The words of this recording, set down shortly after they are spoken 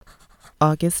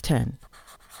August 10.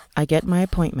 I get my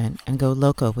appointment and go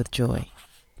loco with joy.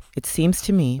 It seems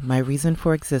to me my reason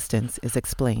for existence is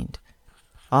explained.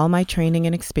 All my training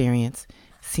and experience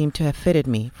seem to have fitted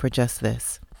me for just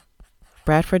this.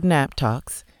 Bradford Knapp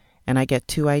talks, and I get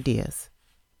two ideas.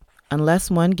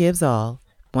 Unless one gives all,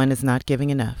 one is not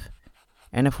giving enough.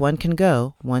 And if one can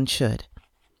go, one should.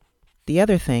 The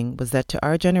other thing was that to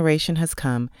our generation has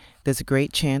come this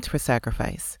great chance for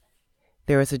sacrifice.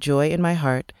 There is a joy in my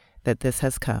heart that this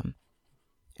has come.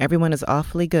 Everyone is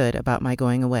awfully good about my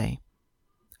going away.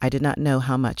 I did not know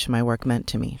how much my work meant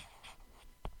to me.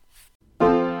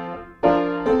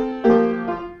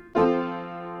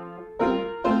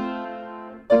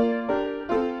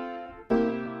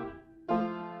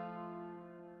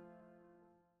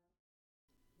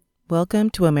 Welcome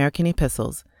to American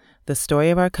Epistles, the story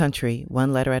of our country,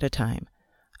 one letter at a time.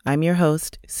 I'm your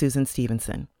host, Susan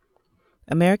Stevenson.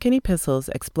 American Epistles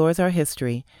explores our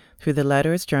history through the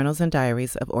letters, journals, and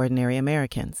diaries of ordinary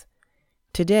Americans.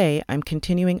 Today, I'm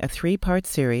continuing a three-part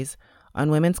series on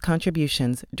women's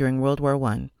contributions during World War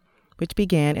I, which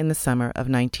began in the summer of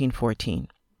 1914.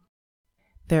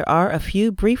 There are a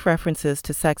few brief references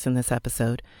to sex in this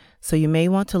episode, so you may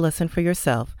want to listen for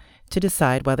yourself to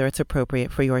decide whether it's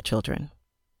appropriate for your children.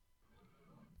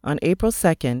 On April 2,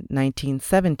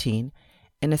 1917,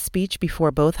 in a speech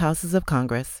before both houses of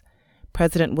Congress,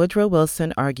 President Woodrow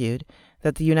Wilson argued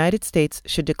that the United States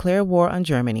should declare war on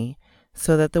Germany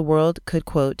so that the world could,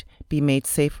 quote, be made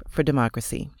safe for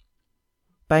democracy.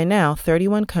 By now,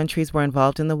 31 countries were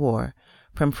involved in the war,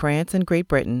 from France and Great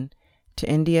Britain to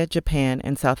India, Japan,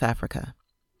 and South Africa.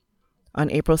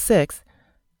 On April 6th,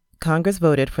 Congress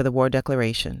voted for the war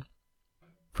declaration.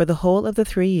 For the whole of the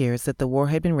 3 years that the war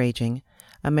had been raging,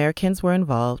 Americans were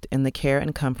involved in the care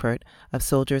and comfort of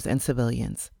soldiers and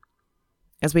civilians.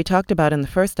 As we talked about in the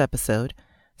first episode,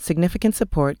 significant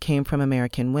support came from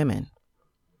American women.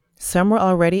 Some were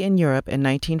already in Europe in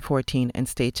 1914 and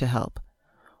stayed to help,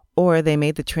 or they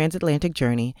made the transatlantic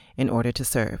journey in order to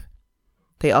serve.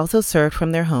 They also served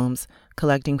from their homes,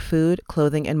 collecting food,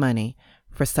 clothing, and money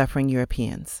for suffering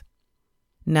Europeans.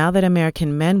 Now that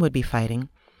American men would be fighting,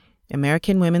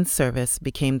 American women's service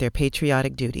became their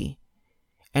patriotic duty.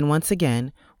 And once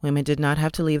again, women did not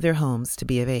have to leave their homes to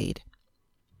be of aid.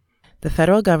 The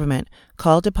federal government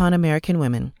called upon American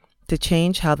women to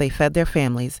change how they fed their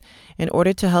families in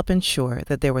order to help ensure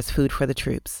that there was food for the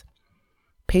troops.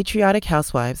 Patriotic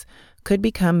housewives could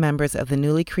become members of the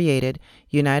newly created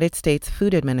United States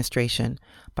Food Administration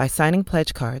by signing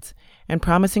pledge cards and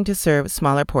promising to serve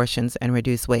smaller portions and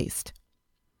reduce waste.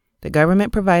 The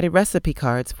government provided recipe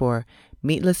cards for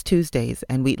Meatless Tuesdays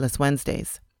and Wheatless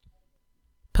Wednesdays.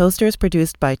 Posters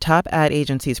produced by top ad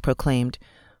agencies proclaimed,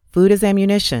 "Food is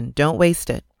ammunition, don't waste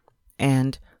it,"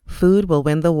 and "Food will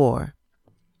win the war."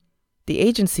 The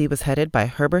agency was headed by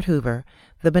Herbert Hoover,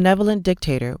 the benevolent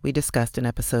dictator we discussed in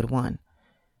Episode 1.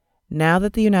 Now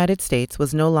that the United States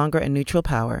was no longer a neutral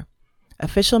power,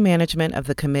 official management of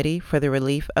the Committee for the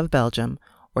Relief of Belgium,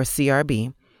 or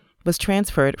CRB, was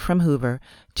transferred from Hoover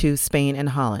to Spain and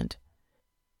Holland.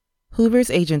 Hoover's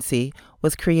agency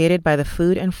was created by the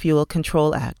Food and Fuel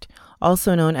Control Act,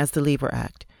 also known as the Lever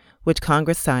Act, which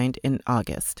Congress signed in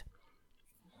August.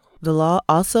 The law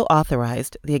also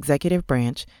authorized the executive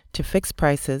branch to fix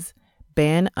prices,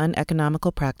 ban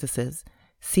uneconomical practices,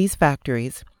 seize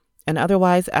factories, and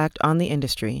otherwise act on the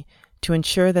industry to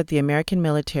ensure that the American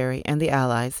military and the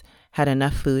Allies had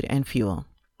enough food and fuel.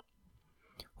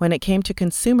 When it came to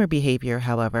consumer behavior,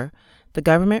 however, the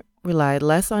government relied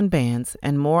less on bans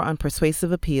and more on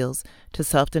persuasive appeals to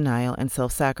self-denial and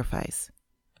self-sacrifice.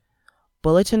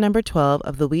 Bulletin number 12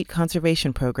 of the Wheat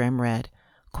Conservation Program read,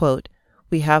 quote,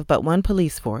 "We have but one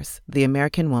police force, the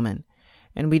American woman,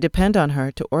 and we depend on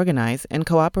her to organize in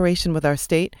cooperation with our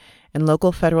state and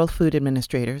local federal food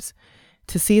administrators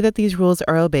to see that these rules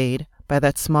are obeyed by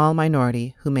that small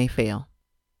minority who may fail."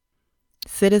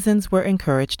 Citizens were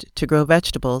encouraged to grow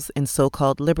vegetables in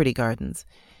so-called Liberty Gardens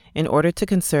in order to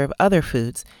conserve other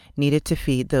foods needed to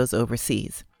feed those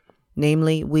overseas,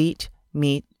 namely wheat,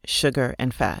 meat, sugar,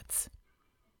 and fats.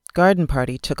 Garden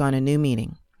Party took on a new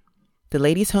meaning. The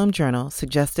Ladies' Home Journal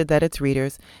suggested that its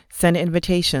readers send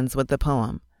invitations with the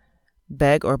poem,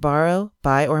 "Beg or borrow,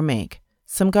 buy or make,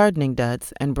 some gardening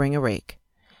duds and bring a rake.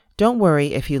 Don't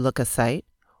worry if you look a sight,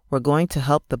 we're going to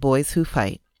help the boys who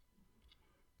fight."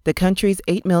 The country's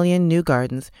 8 million new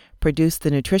gardens produced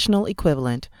the nutritional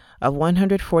equivalent of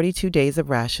 142 days of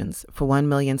rations for 1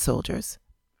 million soldiers.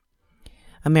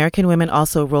 American women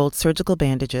also rolled surgical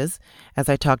bandages, as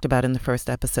I talked about in the first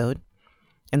episode,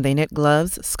 and they knit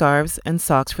gloves, scarves, and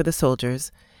socks for the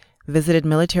soldiers, visited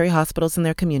military hospitals in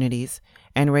their communities,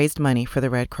 and raised money for the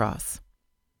Red Cross.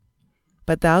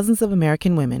 But thousands of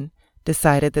American women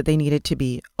decided that they needed to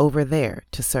be over there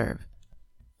to serve.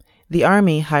 The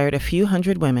Army hired a few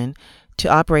hundred women to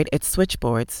operate its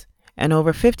switchboards, and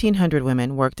over 1,500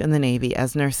 women worked in the Navy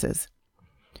as nurses.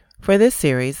 For this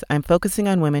series, I'm focusing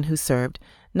on women who served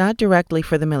not directly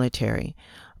for the military,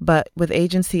 but with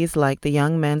agencies like the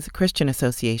Young Men's Christian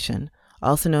Association,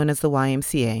 also known as the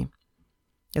YMCA,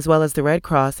 as well as the Red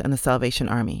Cross and the Salvation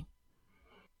Army.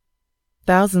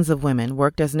 Thousands of women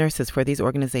worked as nurses for these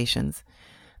organizations.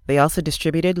 They also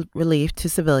distributed relief to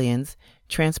civilians,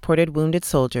 transported wounded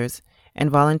soldiers, and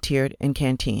volunteered in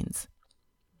canteens.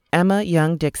 Emma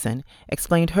Young Dixon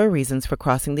explained her reasons for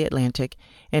crossing the Atlantic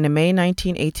in a May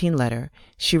 1918 letter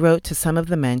she wrote to some of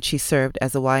the men she served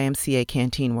as a YMCA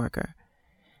canteen worker.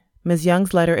 Ms.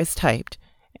 Young's letter is typed,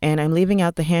 and I'm leaving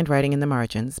out the handwriting in the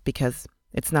margins because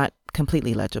it's not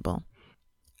completely legible.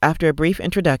 After a brief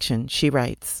introduction, she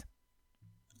writes,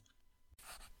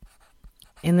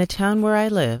 "In the town where I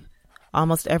live,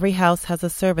 almost every house has a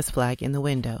service flag in the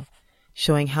window,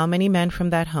 showing how many men from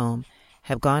that home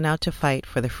have gone out to fight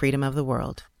for the freedom of the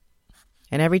world.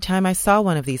 And every time I saw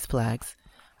one of these flags,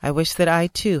 I wished that I,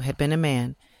 too, had been a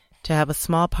man to have a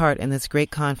small part in this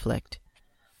great conflict.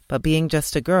 But being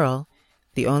just a girl,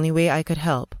 the only way I could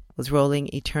help was rolling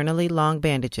eternally long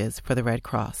bandages for the Red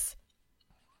Cross.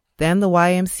 Then the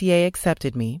YMCA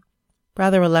accepted me,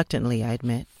 rather reluctantly, I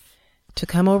admit, to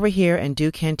come over here and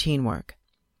do canteen work.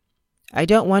 I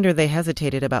don't wonder they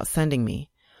hesitated about sending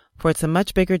me, for it's a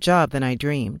much bigger job than I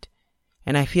dreamed,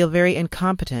 and I feel very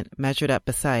incompetent measured up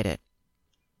beside it.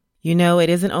 You know, it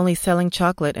isn't only selling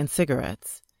chocolate and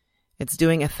cigarettes. It's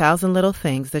doing 1,000 little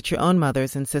things that your own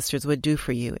mothers and sisters would do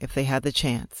for you if they had the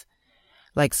chance,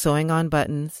 like sewing on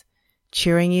buttons,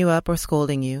 cheering you up or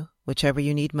scolding you, whichever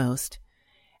you need most,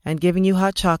 and giving you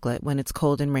hot chocolate when it's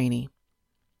cold and rainy.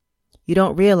 You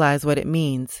don't realize what it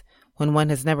means when one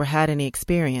has never had any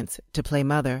experience to play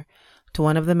mother to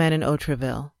one of the men in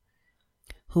Outreville,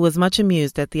 who was much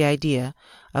amused at the idea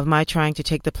of my trying to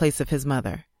take the place of his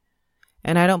mother.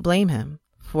 And I don't blame him,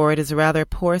 for it is a rather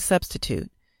poor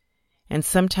substitute, and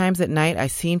sometimes at night I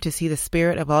seem to see the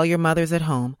spirit of all your mothers at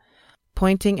home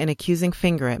pointing an accusing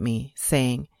finger at me,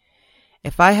 saying,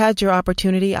 'If I had your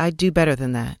opportunity, I'd do better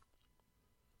than that.'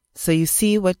 So you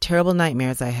see what terrible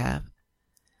nightmares I have.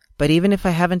 But even if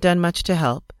I haven't done much to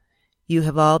help, you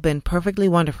have all been perfectly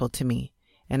wonderful to me,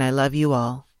 and I love you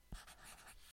all."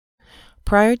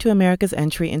 Prior to America's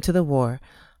entry into the war,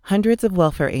 hundreds of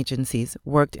welfare agencies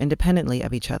worked independently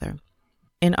of each other.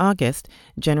 In August,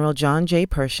 General John J.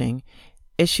 Pershing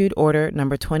issued Order No.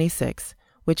 26,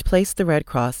 which placed the Red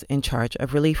Cross in charge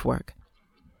of relief work.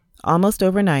 Almost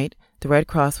overnight, the Red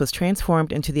Cross was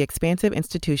transformed into the expansive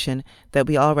institution that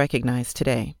we all recognize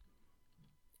today.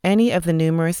 Any of the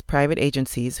numerous private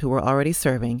agencies who were already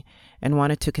serving and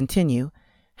wanted to continue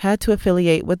had to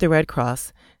affiliate with the Red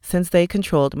Cross since they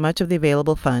controlled much of the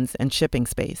available funds and shipping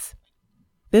space.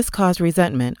 This caused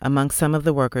resentment among some of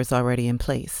the workers already in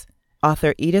place.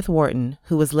 Author Edith Wharton,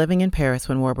 who was living in Paris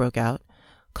when war broke out,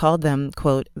 called them,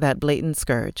 quote, "that blatant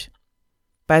scourge."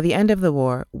 By the end of the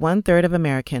war, 1/3 of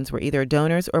Americans were either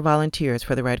donors or volunteers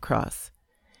for the Red Cross.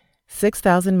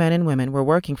 6,000 men and women were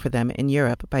working for them in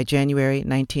Europe by January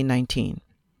 1919.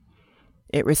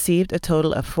 It received a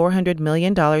total of $400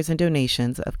 million in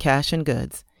donations of cash and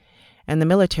goods, and the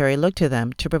military looked to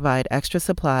them to provide extra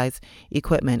supplies,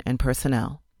 equipment, and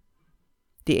personnel.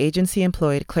 The agency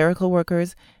employed clerical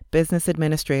workers, business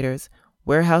administrators,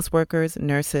 warehouse workers,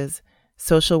 nurses,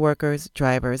 social workers,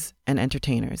 drivers, and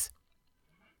entertainers.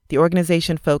 The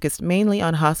organization focused mainly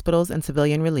on hospitals and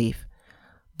civilian relief,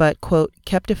 but, quote,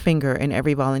 kept a finger in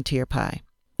every volunteer pie.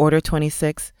 Order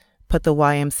 26 put the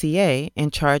YMCA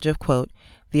in charge of, quote,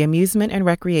 the amusement and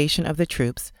recreation of the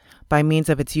troops by means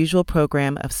of its usual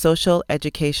program of social,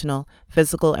 educational,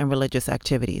 physical, and religious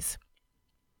activities.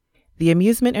 The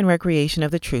amusement and recreation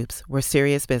of the troops were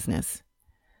serious business.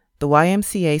 The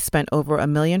YMCA spent over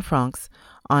 1 million francs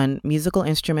on musical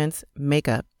instruments,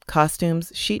 makeup,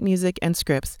 costumes, sheet music, and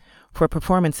scripts for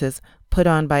performances put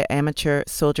on by amateur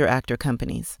soldier-actor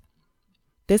companies.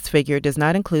 This figure does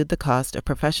not include the cost of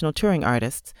professional touring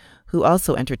artists who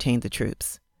also entertained the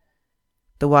troops.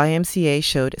 The YMCA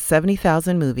showed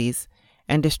 70,000 movies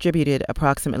and distributed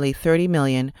approximately 30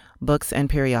 million books and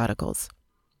periodicals.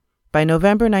 By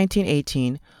November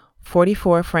 1918,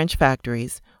 44 French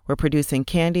factories were producing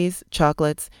candies,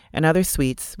 chocolates, and other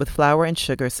sweets with flour and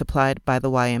sugar supplied by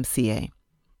the YMCA.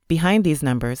 Behind these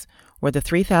numbers were the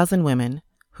 3,000 women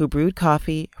who brewed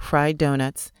coffee, fried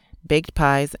donuts, baked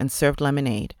pies, and served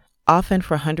lemonade, often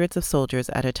for hundreds of soldiers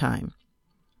at a time.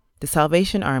 The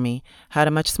Salvation Army had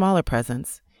a much smaller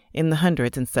presence, in the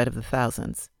hundreds instead of the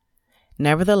thousands.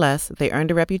 Nevertheless, they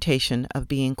earned a reputation of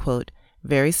being, quote,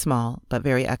 very small but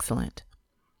very excellent.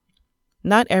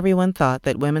 Not everyone thought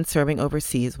that women serving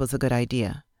overseas was a good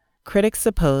idea. Critics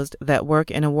supposed that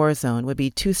work in a war zone would be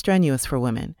too strenuous for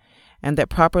women, and that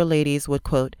proper ladies would,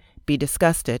 quote, be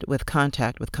disgusted with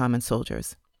contact with common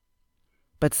soldiers.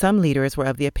 But some leaders were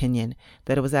of the opinion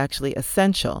that it was actually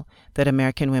essential that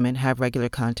American women have regular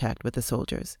contact with the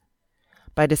soldiers.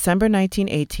 By December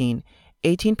 1918,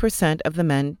 18% of the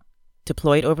men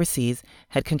deployed overseas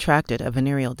had contracted a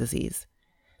venereal disease.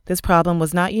 This problem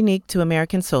was not unique to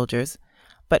American soldiers,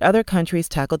 but other countries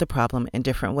tackled the problem in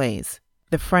different ways.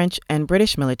 The French and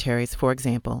British militaries, for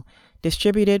example,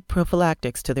 distributed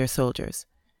prophylactics to their soldiers.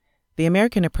 The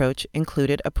American approach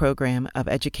included a program of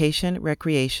education,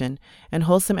 recreation, and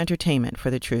wholesome entertainment for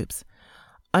the troops,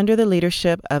 under the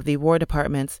leadership of the War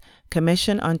Department's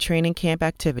Commission on Training Camp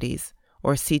Activities,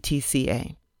 or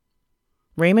CTCA.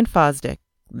 Raymond Fosdick,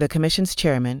 the Commission's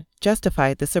chairman,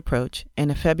 justified this approach in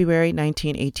a February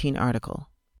 1918 article.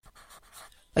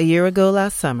 A year ago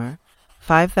last summer,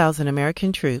 5,000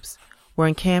 American troops were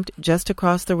encamped just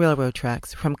across the railroad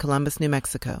tracks from Columbus, New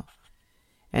Mexico.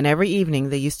 And every evening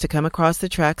they used to come across the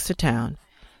tracks to town,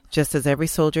 just as every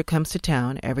soldier comes to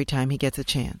town every time he gets a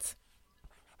chance.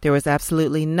 There was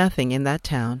absolutely nothing in that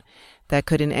town that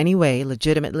could in any way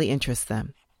legitimately interest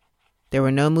them. There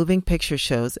were no moving picture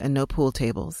shows and no pool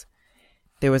tables.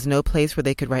 There was no place where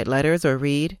they could write letters or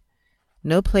read,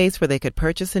 no place where they could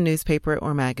purchase a newspaper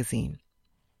or magazine.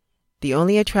 The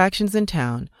only attractions in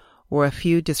town were a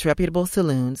few disreputable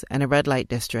saloons and a red light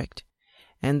district,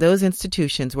 and those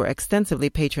institutions were extensively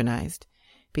patronized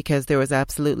because there was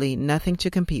absolutely nothing to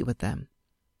compete with them.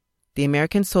 The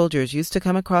American soldiers used to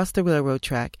come across the railroad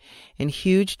track in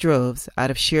huge droves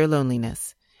out of sheer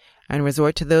loneliness and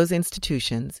resort to those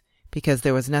institutions because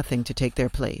there was nothing to take their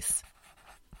place.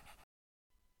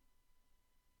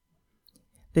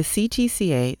 The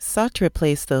CTCA sought to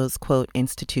replace those, quote,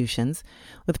 institutions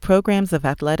with programs of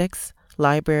athletics,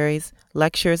 libraries,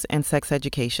 lectures, and sex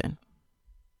education.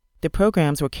 The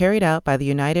programs were carried out by the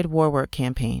United War Work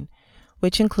Campaign,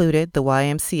 which included the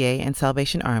YMCA and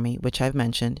Salvation Army, which I've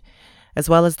mentioned, as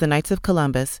well as the Knights of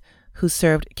Columbus, who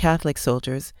served Catholic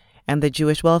soldiers, and the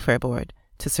Jewish Welfare Board,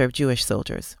 to serve Jewish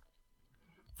soldiers.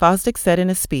 Fosdick said in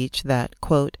a speech that,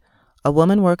 quote, a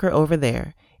woman worker over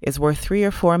there is worth 3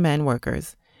 or 4 men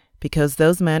workers, because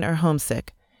those men are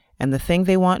homesick, and the thing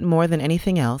they want more than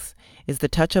anything else is the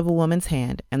touch of a woman's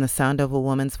hand and the sound of a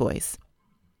woman's voice.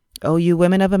 Oh, you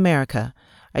women of America,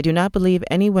 I do not believe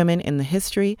any women in the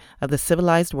history of the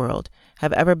civilized world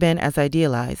have ever been as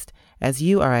idealized as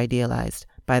you are idealized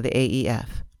by the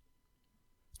AEF.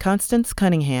 Constance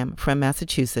Cunningham from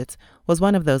Massachusetts was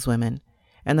one of those women,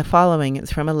 and the following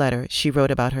is from a letter she wrote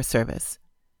about her service.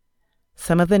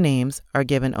 Some of the names are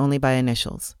given only by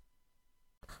initials.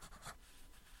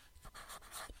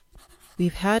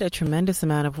 We've had a tremendous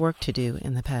amount of work to do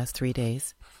in the past 3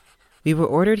 days. We were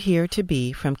ordered here to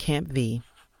B from Camp V.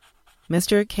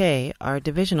 Mr. K, our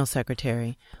divisional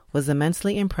secretary, was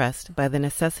immensely impressed by the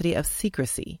necessity of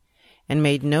secrecy and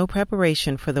made no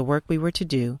preparation for the work we were to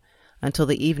do until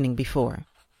the evening before.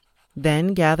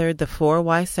 Then gathered the 4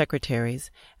 Y secretaries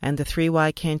and the 3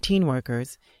 Y canteen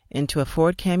workers into a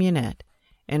Ford camionette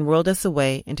and whirled us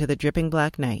away into the dripping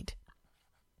black night.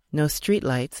 No street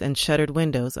lights and shuttered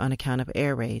windows on account of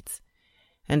air raids,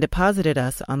 and deposited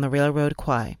us on the railroad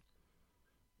quay.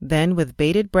 Then, with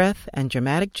bated breath and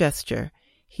dramatic gesture,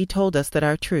 he told us that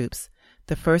our troops,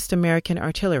 the 1st American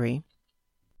Artillery,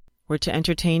 were to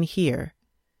entertain here,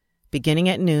 beginning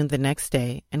at noon the next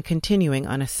day and continuing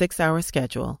on a 6-hour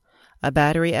schedule, a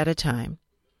battery at a time,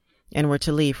 and were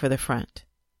to leave for the front.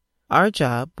 Our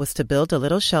job was to build a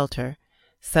little shelter,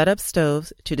 set up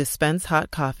stoves to dispense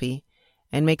hot coffee,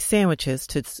 and make sandwiches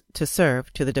to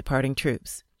serve to the departing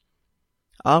troops.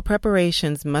 All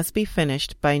preparations must be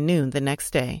finished by noon the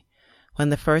next day, when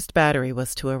the first battery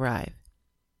was to arrive.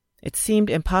 It seemed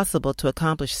impossible to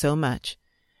accomplish so much,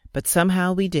 but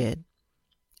somehow we did,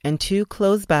 and 2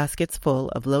 closed baskets full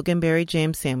of Loganberry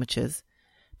jam sandwiches,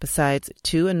 besides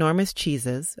 2 enormous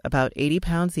cheeses, about 80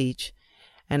 pounds each,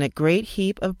 and a great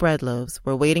heap of bread loaves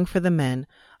were waiting for the men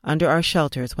under our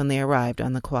shelters when they arrived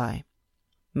on the quay.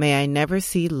 May I never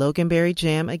see Loganberry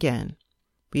jam again.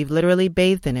 We've literally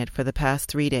bathed in it for the past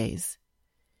 3 days.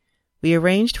 We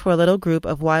arranged for a little group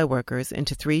of Y workers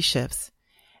into 3 shifts,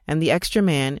 and the extra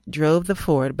man drove the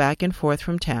Ford back and forth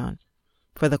from town,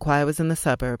 for the quay was in the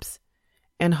suburbs,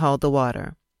 and hauled the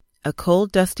water. A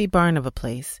cold, dusty barn of a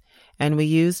place, and we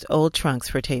used old trunks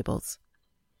for tables.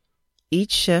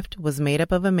 Each shift was made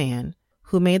up of a man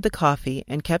who made the coffee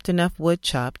and kept enough wood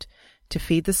chopped to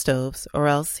feed the stoves, or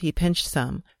else he pinched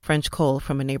some French coal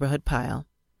from a neighborhood pile,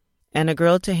 and a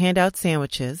girl to hand out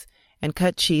sandwiches and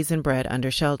cut cheese and bread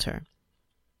under shelter.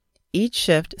 Each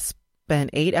shift spent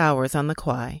 8 hours on the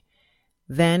quay,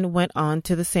 then went on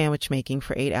to the sandwich making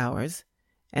for 8 hours,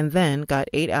 and then got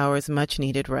 8 hours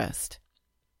much-needed rest.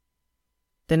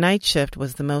 The night shift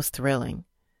was the most thrilling.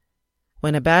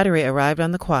 When a battery arrived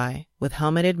on the quay with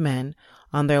helmeted men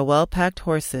on their well-packed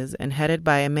horses and headed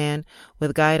by a man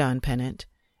with guidon pennant,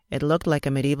 it looked like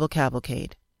a medieval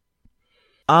cavalcade.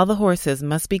 All the horses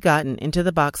must be gotten into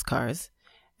the boxcars,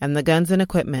 and the guns and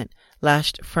equipment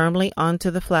lashed firmly onto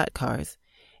the flat cars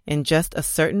in just a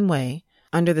certain way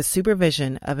under the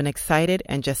supervision of an excited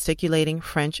and gesticulating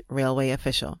French railway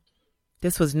official.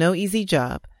 This was no easy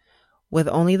job, with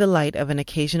only the light of an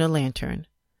occasional lantern,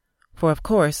 for of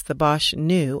course the Boche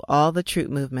knew all the troop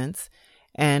movements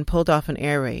and pulled off an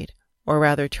air raid, or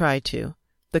rather tried to.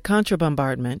 The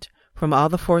contra-bombardment from all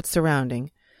the forts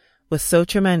surrounding was so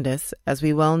tremendous, as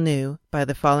we well knew by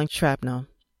the falling shrapnel,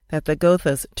 that the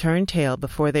Gothas turned tail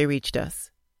before they reached us.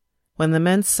 When the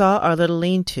men saw our little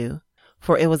lean-to,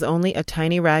 for it was only a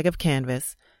tiny rag of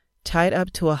canvas tied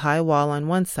up to a high wall on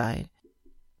one side,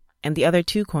 and the other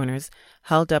 2 corners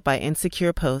held up by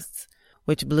insecure posts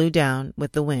which blew down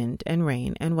with the wind and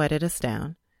rain and wetted us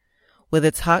down, with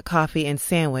its hot coffee and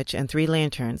sandwich and 3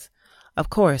 lanterns, of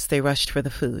course they rushed for the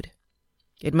food.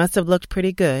 It must have looked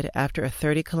pretty good after a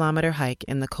 30-kilometer hike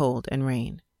in the cold and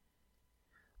rain.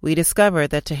 We discovered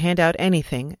that to hand out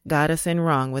anything got us in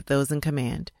wrong with those in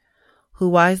command, who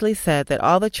wisely said that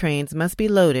all the trains must be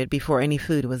loaded before any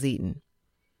food was eaten.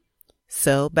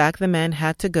 So back the men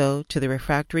had to go to the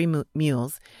refractory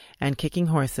mules and kicking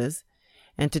horses,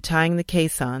 and to tying the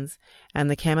caissons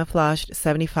and the camouflaged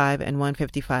 75 and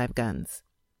 155 guns.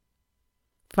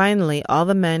 Finally, all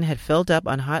the men had filled up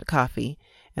on hot coffee,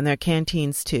 and their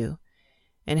canteens too,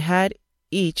 and had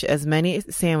each as many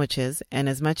sandwiches and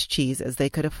as much cheese as they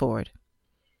could afford.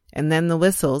 And then the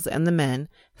whistles and the men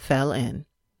fell in.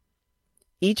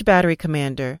 Each battery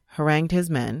commander harangued his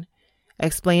men,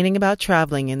 explaining about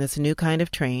traveling in this new kind of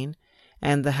train,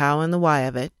 and the how and the why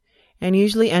of it, and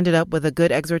usually ended up with a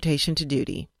good exhortation to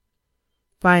duty.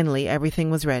 Finally,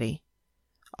 everything was ready.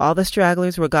 All the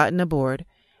stragglers were gotten aboard,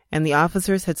 and the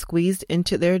officers had squeezed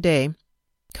into their day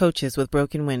coaches with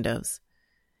broken windows.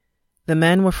 The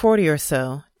men were 40 or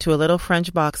so to a little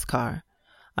French boxcar,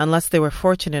 unless they were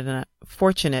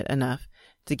fortunate enough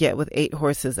to get with 8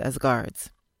 horses as guards.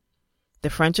 The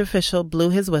French official blew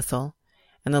his whistle,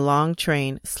 and the long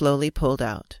train slowly pulled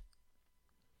out.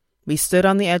 We stood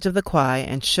on the edge of the quay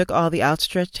and shook all the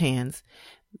outstretched hands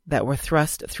that were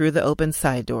thrust through the open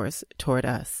side doors toward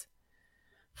us.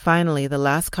 Finally, the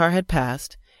last car had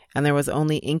passed, and there was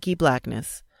only inky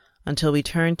blackness, until we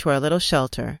turned to our little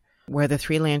shelter where the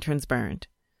 3 lanterns burned.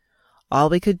 All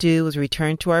we could do was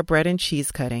return to our bread and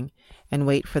cheese cutting and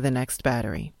wait for the next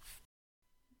battery.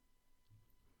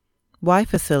 Y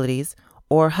facilities,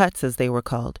 or huts as they were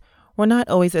called, were not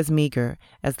always as meager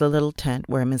as the little tent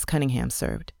where Miss Cunningham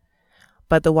served.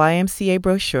 But the YMCA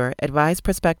brochure advised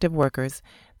prospective workers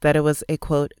that it was a,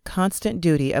 quote, constant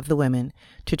duty of the women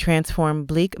to transform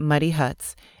bleak, muddy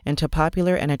huts into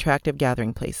popular and attractive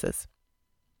gathering places.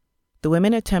 The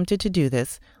women attempted to do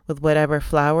this with whatever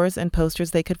flowers and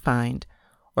posters they could find,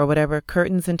 or whatever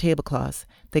curtains and tablecloths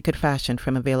they could fashion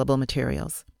from available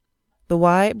materials. The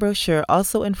Y brochure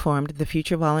also informed the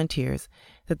future volunteers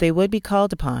that they would be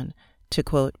called upon to,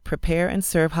 quote, prepare and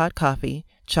serve hot coffee,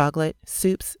 chocolate,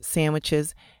 soups,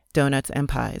 sandwiches, donuts, and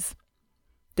pies.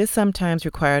 This sometimes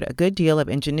required a good deal of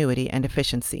ingenuity and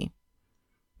efficiency.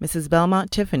 Mrs.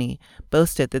 Belmont Tiffany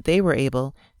boasted that they were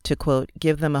able to, quote,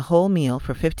 give them a whole meal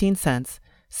for 15 cents,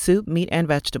 soup, meat, and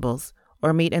vegetables,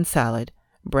 or meat and salad,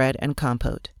 bread and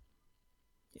compote.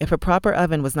 If a proper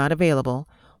oven was not available,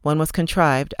 one was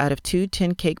contrived out of 2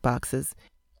 tin cake boxes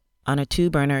on a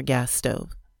 2-burner gas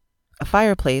stove. A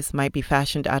fireplace might be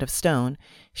fashioned out of stone,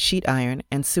 sheet iron,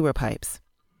 and sewer pipes.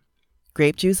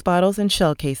 Grape juice bottles and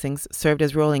shell casings served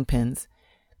as rolling pins.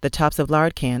 The tops of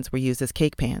lard cans were used as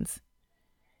cake pans.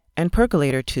 And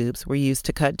percolator tubes were used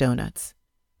to cut donuts.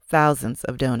 Thousands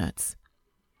of donuts.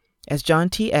 As John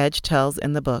T. Edge tells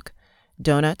in the book,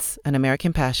 Donuts, An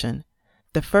American Passion,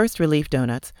 the first relief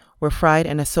donuts were fried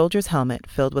in a soldier's helmet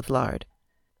filled with lard.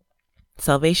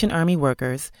 Salvation Army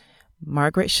workers,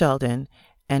 Margaret Sheldon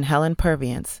and Helen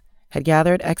Purviance, had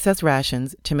gathered excess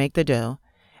rations to make the dough,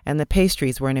 and the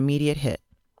pastries were an immediate hit.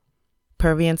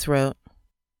 Purviance wrote,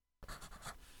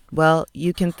 well,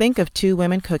 you can think of 2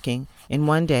 women cooking, in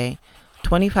one day,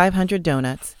 2,500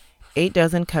 donuts, 8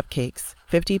 dozen cupcakes,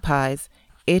 50 pies,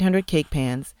 800 cake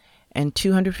pans, and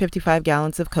 255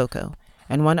 gallons of cocoa,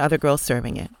 and one other girl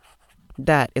serving it.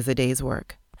 That is a day's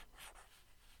work.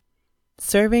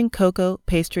 Serving cocoa,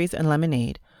 pastries, and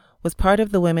lemonade was part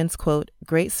of the women's, quote,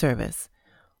 great service,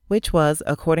 which was,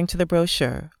 according to the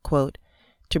brochure, quote,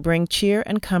 to bring cheer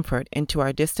and comfort into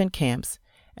our distant camps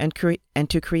and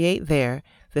to create there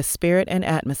the spirit and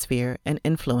atmosphere and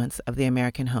influence of the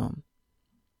American home.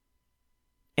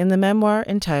 In the memoir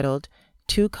entitled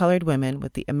Two Colored Women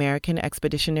with the American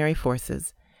Expeditionary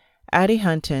Forces, Addie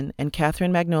Hunton and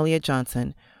Catherine Magnolia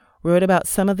Johnson wrote about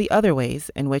some of the other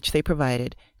ways in which they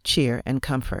provided cheer and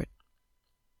comfort.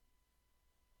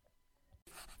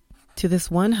 To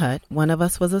this one hut, one of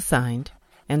us was assigned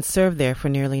and served there for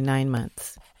nearly 9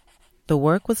 months. The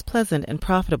work was pleasant and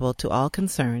profitable to all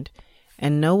concerned,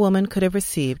 and no woman could have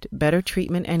received better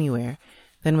treatment anywhere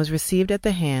than was received at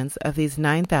the hands of these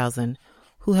 9,000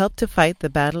 who helped to fight the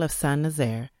Battle of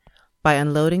Saint-Nazaire by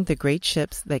unloading the great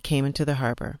ships that came into the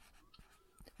harbor.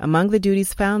 Among the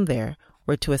duties found there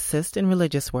were to assist in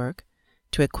religious work,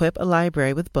 to equip a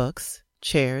library with books,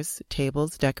 chairs,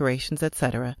 tables, decorations,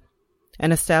 etc.,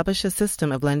 and establish a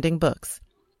system of lending books,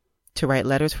 to write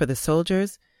letters for the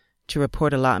soldiers, to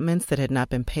report allotments that had not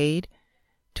been paid,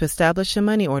 to establish a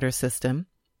money order system,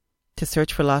 to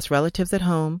search for lost relatives at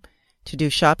home, to do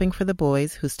shopping for the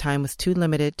boys whose time was too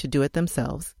limited to do it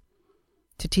themselves,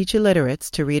 to teach illiterates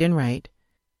to read and write,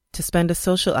 to spend a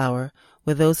social hour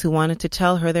with those who wanted to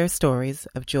tell her their stories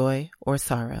of joy or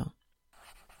sorrow.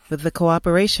 With the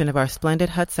cooperation of our splendid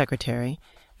hut secretary,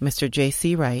 Mr.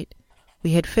 J.C. Wright,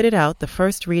 we had fitted out the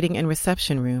first reading and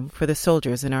reception room for the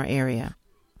soldiers in our area.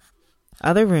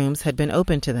 Other rooms had been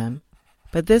open to them,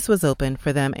 but this was open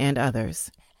for them and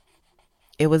others.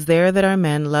 It was there that our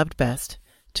men loved best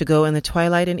to go in the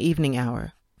twilight and evening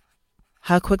hour.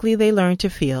 How quickly they learned to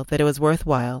feel that it was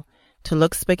worthwhile to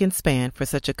look spick and span for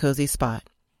such a cozy spot.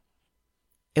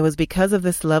 It was because of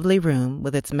this lovely room,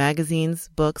 with its magazines,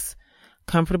 books,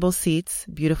 comfortable seats,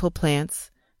 beautiful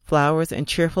plants, flowers, and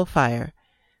cheerful fire,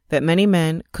 that many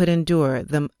men could endure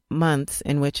the months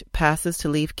in which passes to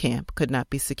leave camp could not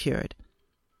be secured.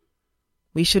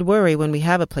 "We should worry when we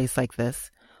have a place like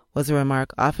this," was a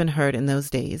remark often heard in those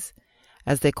days,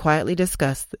 as they quietly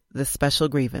discussed this special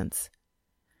grievance.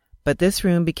 But this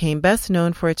room became best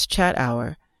known for its chat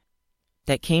hour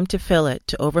that came to fill it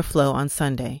to overflow on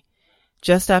Sunday,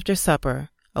 just after supper,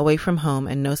 away from home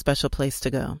and no special place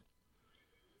to go.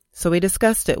 So we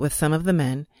discussed it with some of the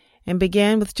men, and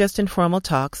began with just informal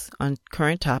talks on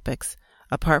current topics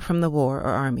apart from the war or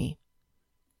army.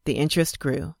 The interest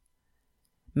grew.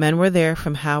 Men were there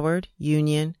from Howard,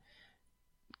 Union,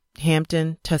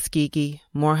 Hampton, Tuskegee,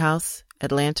 Morehouse,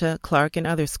 Atlanta, Clark, and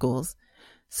other schools,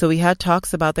 so we had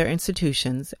talks about their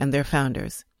institutions and their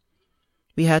founders.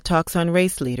 We had talks on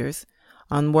race leaders,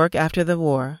 on work after the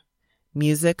war,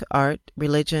 music, art,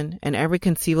 religion, and every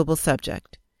conceivable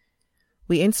subject.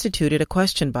 We instituted a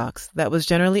question box that was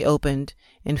generally opened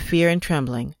in fear and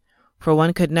trembling, for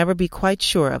one could never be quite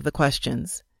sure of the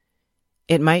questions.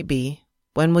 It might be,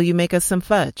 "When will you make us some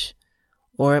fudge?"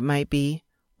 Or it might be,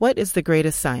 "What is the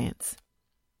greatest science?"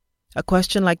 A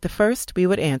question like the first we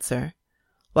would answer,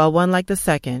 while one like the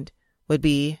second would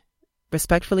be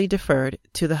respectfully deferred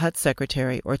to the hut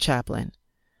secretary or chaplain.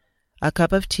 A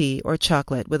cup of tea or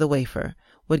chocolate with a wafer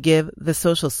would give the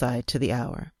social side to the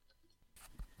hour.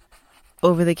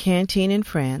 Over the canteen in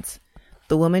France,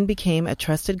 the woman became a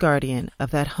trusted guardian of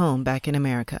that home back in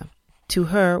America. To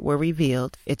her were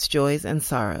revealed its joys and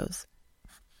sorrows.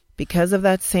 Because of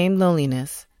that same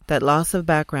loneliness, that loss of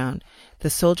background,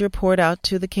 the soldier poured out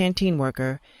to the canteen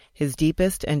worker his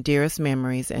deepest and dearest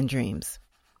memories and dreams.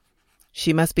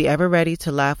 She must be ever ready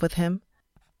to laugh with him,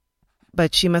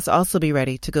 but she must also be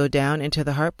ready to go down into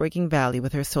the heartbreaking valley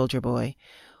with her soldier boy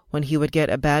when he would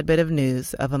get a bad bit of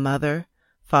news of a mother,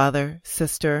 father,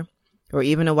 sister, or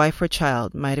even a wife or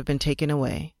child might have been taken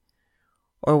away.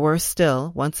 Or worse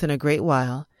still, once in a great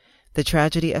while, the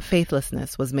tragedy of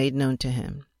faithlessness was made known to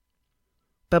him.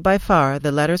 But by far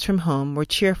the letters from home were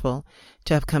cheerful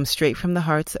to have come straight from the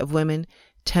hearts of women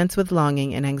tense with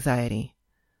longing and anxiety.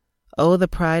 Oh, the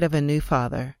pride of a new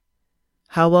father!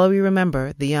 How well we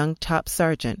remember the young top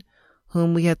sergeant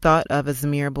whom we had thought of as a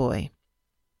mere boy.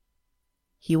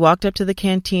 He walked up to the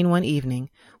canteen one evening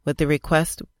with the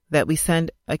request that we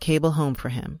send a cable home for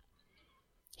him.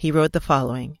 He wrote the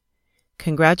following: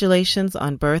 "Congratulations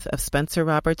on birth of Spencer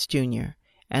Roberts, Jr.,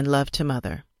 and love to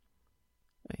Mother,"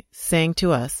 saying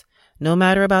to us, "No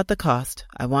matter about the cost,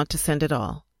 I want to send it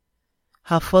all."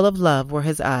 How full of love were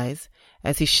his eyes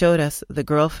as he showed us the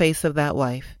girl face of that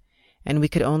wife, and we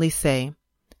could only say,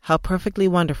 How perfectly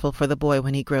wonderful for the boy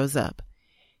when he grows up.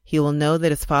 He will know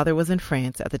that his father was in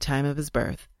France at the time of his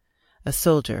birth, a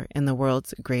soldier in the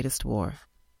world's greatest war.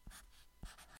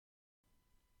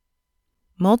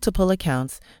 Multiple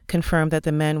accounts confirm that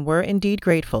the men were indeed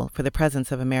grateful for the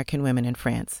presence of American women in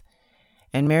France,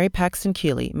 and Mary Paxton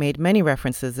Keeley made many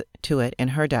references to it in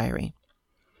her diary.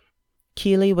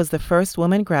 Keeley was the first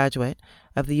woman graduate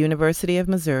of the University of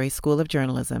Missouri School of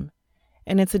Journalism,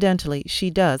 and incidentally, she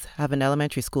does have an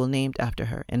elementary school named after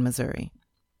her in Missouri.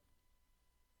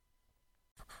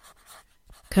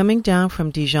 Coming down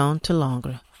from Dijon to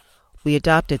Langres, we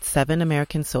adopted 7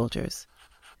 American soldiers.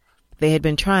 They had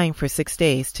been trying for 6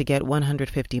 days to get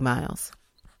 150 miles.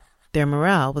 Their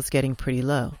morale was getting pretty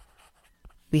low.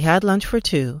 We had lunch for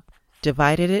 2,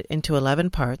 divided it into 11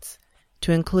 parts,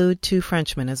 to include 2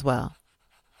 Frenchmen as well.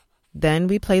 Then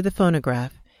we played the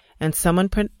phonograph, and someone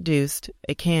produced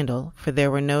a candle, for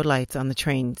there were no lights on the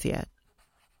trains yet.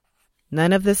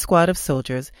 None of this squad of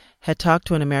soldiers had talked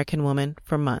to an American woman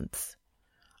for months.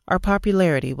 Our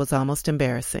popularity was almost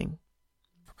embarrassing.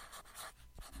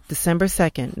 December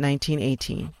 2nd,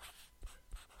 1918.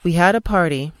 We had a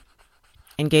party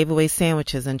and gave away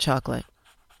sandwiches and chocolate.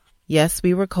 Yes,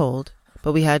 we were cold,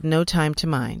 but we had no time to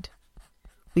mind.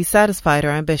 We satisfied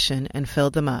our ambition and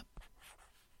filled them up.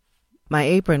 My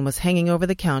apron was hanging over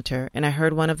the counter, and I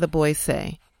heard one of the boys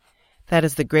say, "That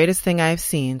is the greatest thing I have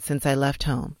seen since I left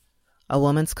home, a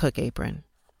woman's cook apron."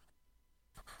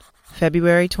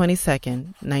 February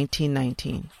 22nd,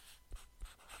 1919.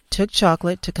 Took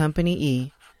chocolate to Company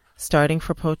E, starting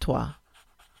for Pontoise.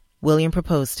 William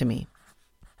proposed to me.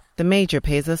 The major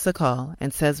pays us a call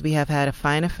and says we have had a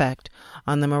fine effect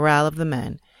on the morale of the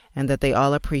men and that they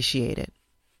all appreciate it.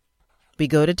 We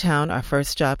go to town, our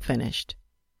first job finished.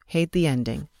 Hate the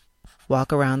ending.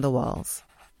 Walk around the walls.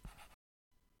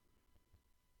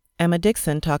 Emma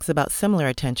Dixon talks about similar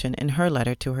attention in her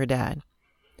letter to her dad.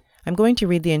 I'm going to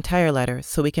read the entire letter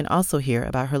so we can also hear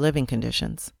about her living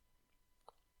conditions.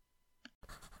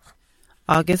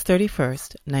 August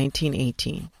 31st,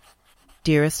 1918.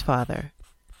 Dearest Father,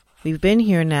 we've been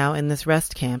here now in this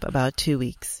rest camp about 2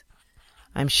 weeks.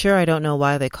 I'm sure I don't know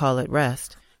why they call it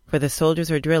rest, for the soldiers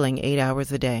are drilling 8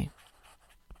 hours a day.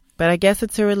 But I guess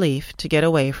it's a relief to get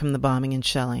away from the bombing and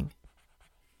shelling.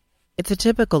 It's a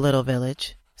typical little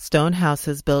village, stone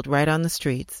houses built right on the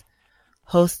streets,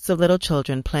 hosts of little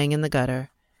children playing in the gutter,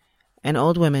 and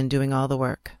old women doing all the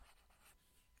work.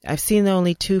 I've seen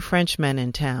only 2 French men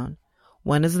in town.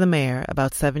 One is the mayor,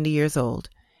 about 70 years old,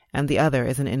 and the other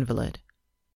is an invalid.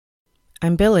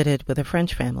 I'm billeted with a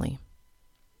French family.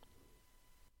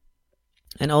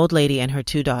 An old lady and her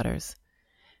 2 daughters.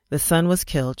 The son was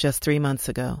killed just 3 months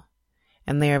ago,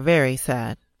 and they are very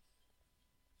sad.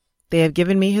 They have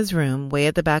given me his room way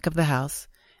at the back of the house,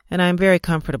 and I am very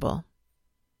comfortable.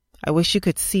 I wish you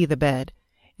could see the bed.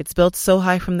 It's built so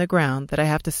high from the ground that I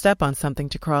have to step on something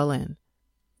to crawl in.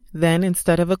 Then,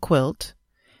 instead of a quilt,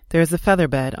 there is a feather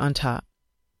bed on top.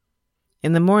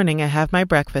 In the morning I have my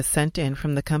breakfast sent in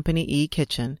from the Company E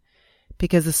kitchen,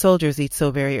 because the soldiers eat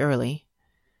so very early.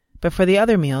 But for the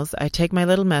other meals I take my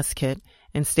little mess kit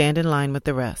and stand in line with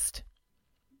the rest.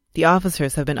 The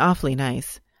officers have been awfully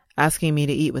nice, asking me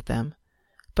to eat with them,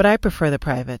 but I prefer the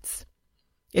privates.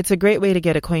 It's a great way to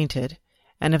get acquainted,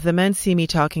 and if the men see me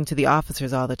talking to the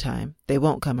officers all the time, they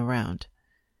won't come around.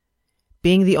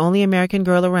 Being the only American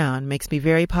girl around makes me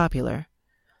very popular.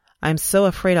 I'm so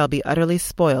afraid I'll be utterly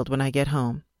spoiled when I get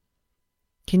home.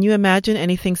 Can you imagine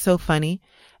anything so funny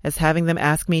as having them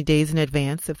ask me days in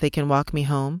advance if they can walk me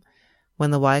home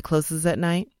when the Y closes at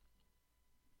night?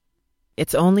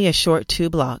 It's only a short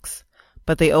 2 blocks,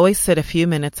 but they always sit a few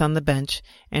minutes on the bench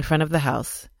in front of the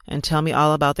house and tell me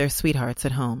all about their sweethearts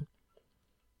at home.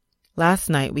 Last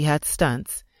night we had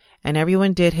stunts, and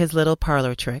everyone did his little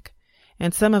parlor trick,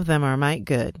 and some of them are might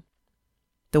good.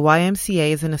 The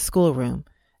YMCA is in a schoolroom,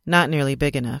 not nearly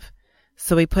big enough,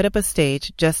 so we put up a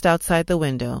stage just outside the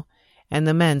window, and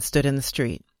the men stood in the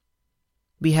street.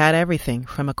 We had everything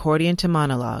from accordion to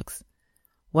monologues.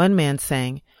 One man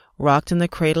sang, "Rocked in the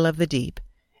Cradle of the Deep,"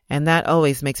 and that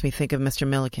always makes me think of Mr.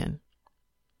 Milliken.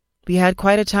 We had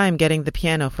quite a time getting the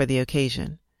piano for the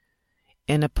occasion.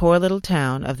 In a poor little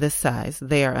town of this size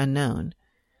they are unknown,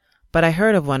 but I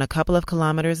heard of one a couple of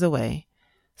kilometers away,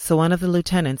 so one of the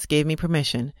lieutenants gave me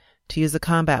permission to use a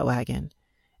combat wagon,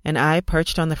 and I,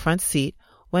 perched on the front seat,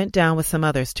 went down with some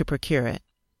others to procure it.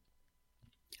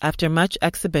 After much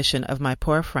exhibition of my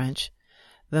poor French,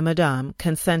 the madame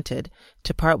consented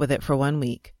to part with it for 1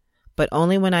 week, but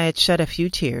only when I had shed a few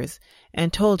tears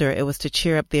and told her it was to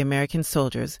cheer up the American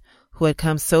soldiers who had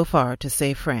come so far to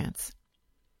save France.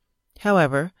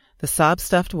 However, The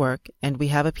sob-stuffed work, and we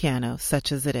have a piano,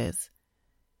 such as it is.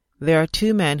 There are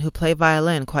 2 men who play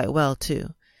violin quite well,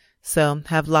 too, so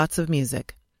have lots of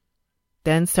music.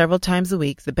 Then several times a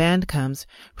week the band comes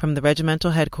from the regimental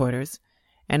headquarters,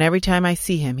 and every time I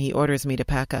see him he orders me to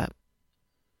pack up.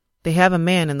 They have a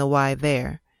man in the Y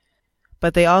there,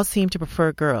 but they all seem to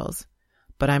prefer girls,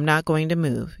 but I'm not going to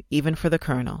move, even for the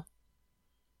colonel.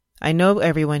 I know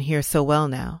everyone here so well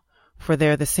now, for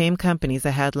they're the same companies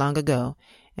I had long ago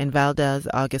in Valdez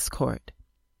August Court.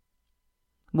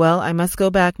 Well, I must go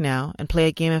back now and play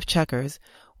a game of checkers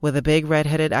with a big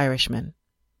red-headed Irishman.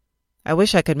 I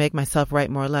wish I could make myself write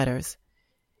more letters.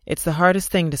 It's the hardest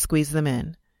thing to squeeze them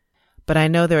in, but I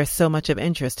know there is so much of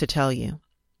interest to tell you.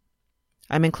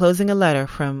 I'm enclosing a letter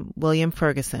from William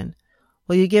Ferguson.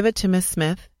 Will you give it to Miss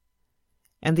Smith?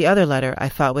 And the other letter I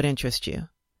thought would interest you.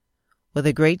 With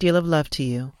a great deal of love to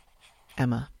you,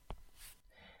 Emma.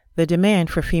 The demand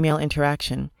for female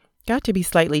interaction got to be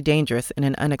slightly dangerous in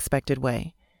an unexpected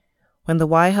way. When the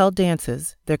Y held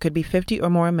dances, there could be 50 or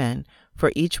more men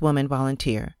for each woman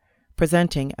volunteer,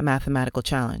 presenting a mathematical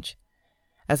challenge.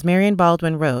 As Marion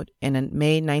Baldwin wrote in a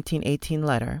May 1918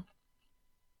 letter,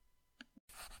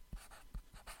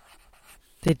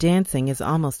 "The dancing is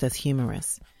almost as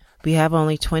humorous. We have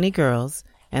only 20 girls,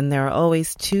 and there are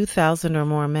always 2,000 or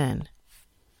more men.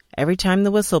 Every time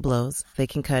the whistle blows, they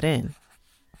can cut in.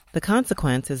 The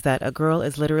consequence is that a girl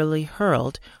is literally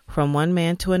hurled from one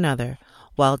man to another,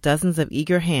 while dozens of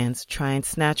eager hands try and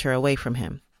snatch her away from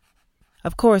him.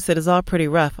 Of course, it is all pretty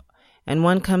rough, and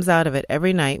one comes out of it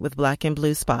every night with black and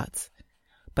blue spots.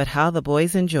 But how the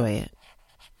boys enjoy it."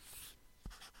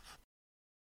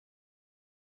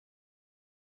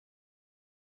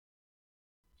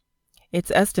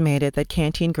 It's estimated that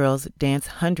canteen girls dance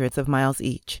hundreds of miles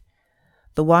each.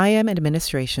 The YM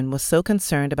administration was so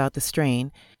concerned about the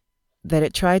strain that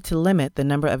it tried to limit the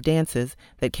number of dances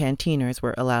that canteeners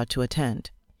were allowed to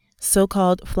attend.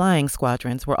 So-called flying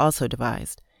squadrons were also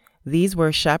devised. These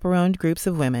were chaperoned groups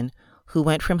of women who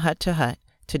went from hut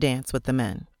to dance with the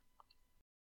men.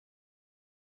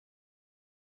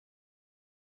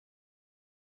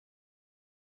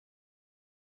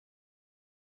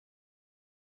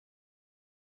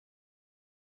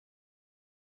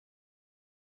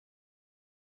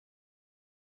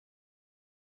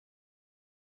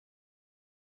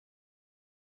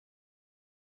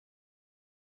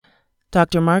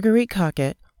 Dr. Marguerite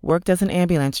Cockett worked as an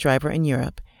ambulance driver in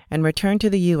Europe and returned to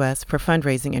the U.S. for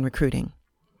fundraising and recruiting.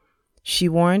 She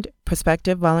warned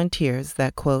prospective volunteers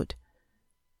that, quote,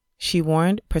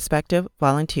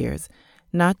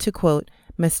 not to, quote,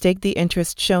 mistake the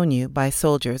interest shown you by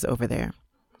soldiers over there.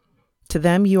 To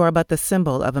them you are but the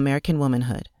symbol of American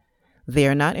womanhood. They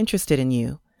are not interested in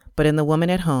you, but in the woman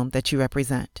at home that you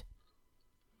represent.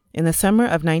 In the summer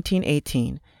of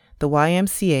 1918, the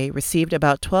YMCA received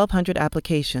about 1,200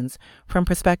 applications from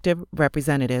prospective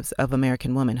representatives of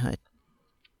American womanhood.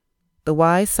 The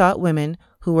Y sought women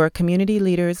who were community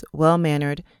leaders,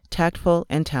 well-mannered, tactful,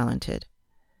 and talented.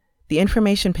 The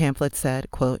information pamphlet said,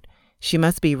 quote, "She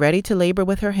must be ready to labor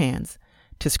with her hands,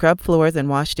 to scrub floors and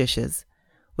wash dishes,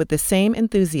 with the same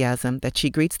enthusiasm that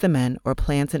she greets the men or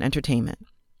plans an entertainment."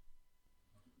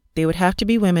 They would have to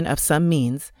be women of some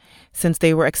means, since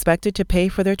they were expected to pay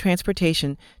for their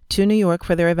transportation to New York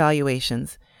for their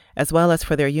evaluations, as well as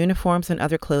for their uniforms and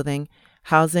other clothing,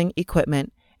 housing,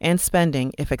 equipment, and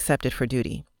spending if accepted for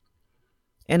duty.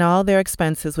 In all, their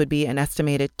expenses would be an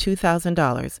estimated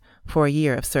 $2,000 for a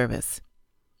year of service.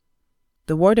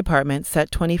 The War Department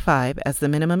set 25 as the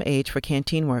minimum age for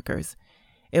canteen workers.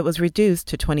 It was reduced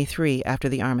to 23 after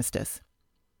the armistice.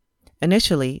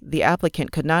 Initially, the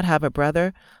applicant could not have a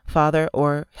brother, father,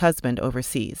 or husband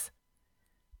overseas.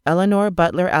 Eleanor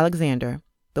Butler Alexander,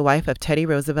 the wife of Teddy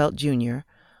Roosevelt, Jr.,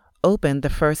 opened the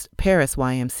first Paris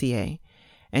YMCA,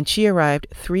 and she arrived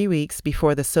 3 weeks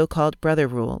before the so-called brother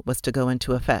rule was to go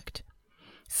into effect,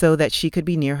 so that she could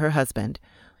be near her husband,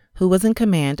 who was in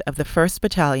command of the 1st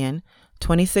Battalion,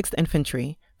 26th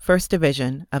Infantry, 1st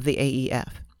Division of the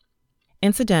AEF.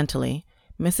 Incidentally,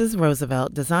 Mrs.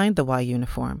 Roosevelt designed the Y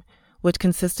uniform, which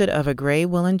consisted of a gray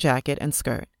woolen jacket and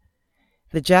skirt.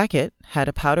 The jacket had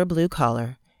a powder blue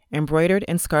collar, embroidered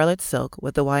in scarlet silk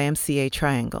with the YMCA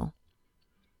triangle.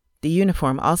 The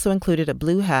uniform also included a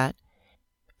blue hat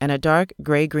and a dark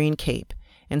gray-green cape,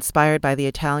 inspired by the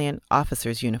Italian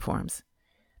officers' uniforms.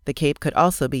 The cape could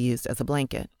also be used as a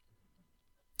blanket.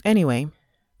 Anyway,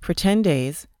 for 10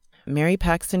 days, Mary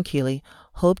Paxton Keeley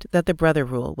hoped that the brother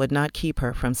rule would not keep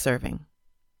her from serving.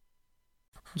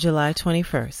 July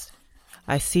 21st.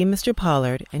 I see Mr.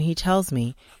 Pollard, and he tells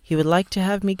me he would like to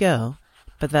have me go,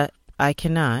 but that I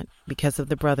cannot because of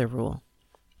the brother rule.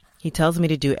 He tells me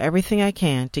to do everything I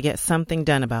can to get something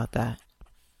done about that.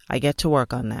 I get to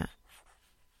work on that.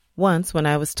 Once, when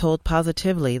I was told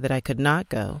positively that I could not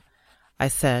go, I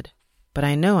said, "But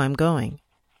I know I'm going."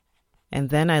 And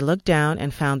then I looked down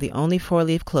and found the only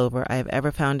 4-leaf clover I have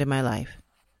ever found in my life.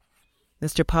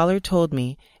 Mr. Pollard told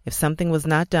me if something was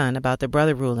not done about the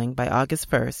brother ruling by August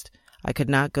 1st, I could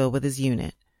not go with his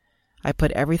unit. I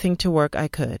put everything to work I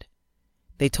could.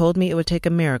 They told me it would take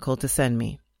a miracle to send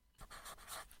me.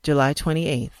 July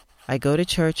 28th, I go to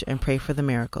church and pray for the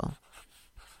miracle.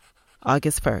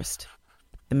 August 1st,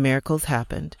 the miracles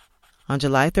happened. On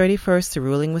July 31st, the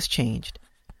ruling was changed.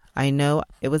 I know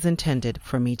it was intended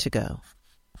for me to go.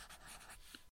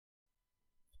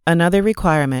 Another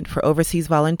requirement for overseas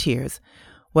volunteers,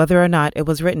 whether or not it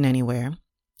was written anywhere,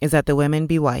 is that the women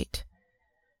be white.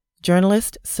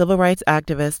 Journalist, civil rights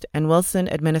activist, and Wilson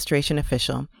administration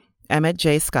official Emmett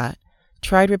J. Scott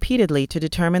tried repeatedly to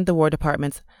determine the War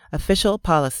Department's official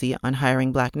policy on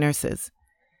hiring black nurses.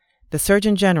 The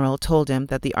Surgeon General told him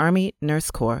that the Army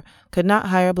Nurse Corps could not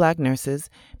hire black nurses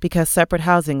because separate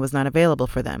housing was not available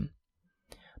for them.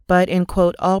 But in,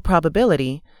 quote, all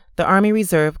probability, the Army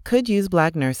Reserve could use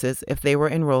black nurses if they were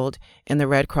enrolled in the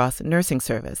Red Cross nursing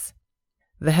service.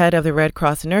 The head of the Red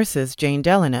Cross nurses, Jane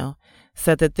Delano,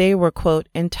 said that they were, quote,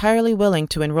 entirely willing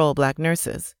to enroll black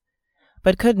nurses,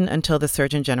 but couldn't until the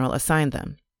Surgeon General assigned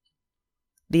them.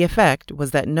 The effect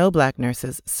was that no black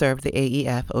nurses served the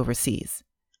AEF overseas.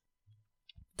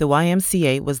 The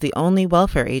YMCA was the only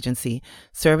welfare agency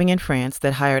serving in France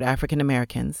that hired African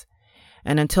Americans,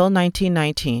 and until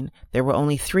 1919 there were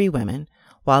only 3 women,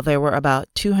 while there were about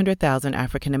 200,000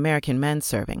 African American men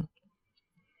serving.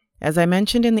 As I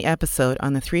mentioned in the episode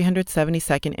on the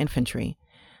 372nd Infantry,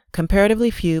 comparatively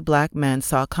few black men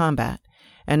saw combat,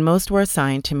 and most were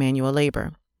assigned to manual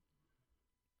labor.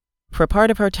 For part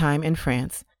of her time in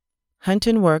France,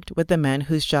 Hunton worked with the men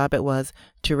whose job it was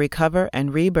to recover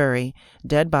and rebury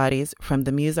dead bodies from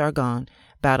the Meuse-Argonne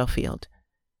battlefield.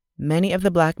 Many of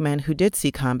the black men who did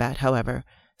see combat, however,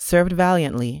 served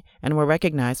valiantly and were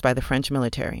recognized by the French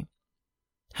military.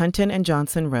 Hunton and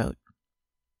Johnson wrote,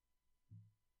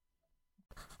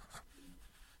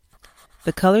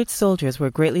 "The colored soldiers were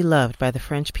greatly loved by the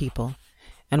French people,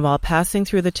 and while passing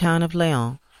through the town of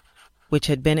Léon, which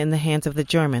had been in the hands of the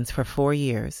Germans for 4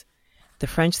 years, the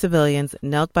French civilians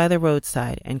knelt by the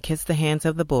roadside and kissed the hands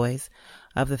of the boys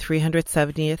of the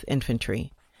 370th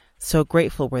Infantry. So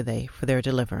grateful were they for their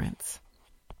deliverance."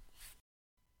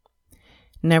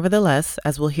 Nevertheless,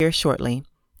 as we'll hear shortly,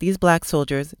 these black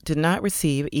soldiers did not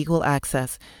receive equal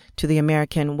access to the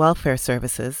American welfare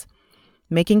services,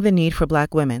 making the need for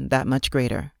black women that much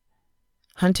greater.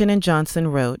 Hunton and Johnson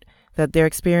wrote that their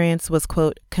experience was,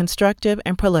 quote, constructive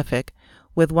and prolific,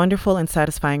 with wonderful and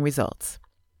satisfying results.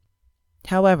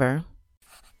 However,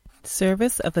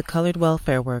 service of the colored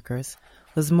welfare workers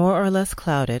was more or less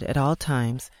clouded at all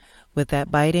times with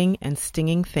that biting and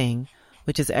stinging thing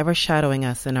which is ever shadowing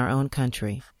us in our own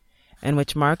country, and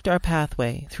which marked our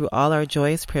pathway through all our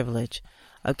joyous privilege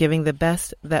of giving the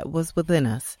best that was within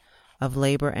us of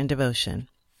labor and devotion.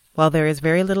 While there is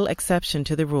very little exception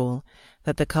to the rule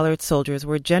that the colored soldiers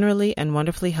were generally and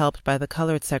wonderfully helped by the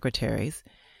colored secretaries,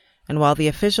 and while the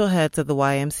official heads of the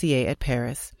YMCA at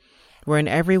Paris were in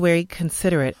every way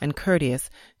considerate and courteous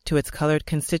to its colored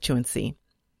constituency,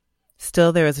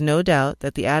 still there is no doubt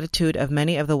that the attitude of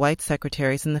many of the white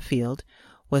secretaries in the field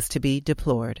was to be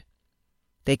deplored.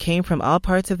 They came from all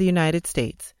parts of the United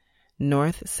States,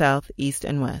 north, south, east,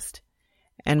 and west,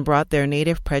 and brought their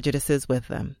native prejudices with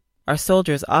them. Our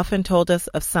soldiers often told us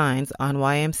of signs on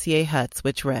YMCA huts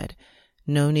which read,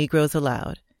 "No Negroes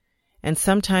allowed," and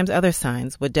sometimes other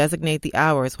signs would designate the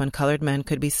hours when colored men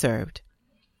could be served.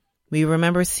 We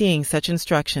remember seeing such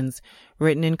instructions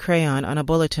written in crayon on a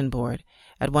bulletin board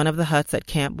at one of the huts at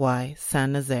Camp Y,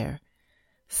 Saint-Nazaire.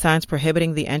 Signs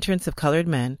prohibiting the entrance of colored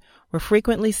men were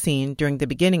frequently seen during the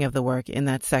beginning of the work in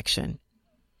that section.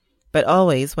 But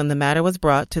always when the matter was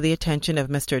brought to the attention of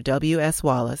Mr. W.S.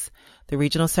 Wallace, the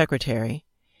regional secretary,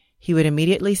 he would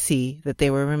immediately see that they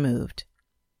were removed.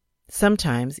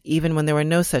 Sometimes, even when there were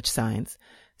no such signs,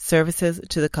 services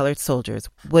to the colored soldiers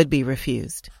would be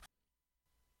refused.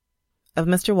 Of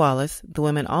Mr. Wallace, the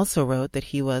women also wrote that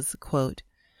he was, quote,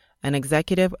 an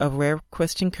executive of rare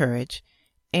Christian courage,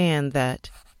 and that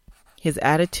his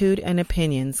attitude and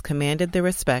opinions commanded the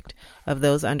respect of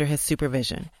those under his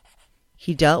supervision.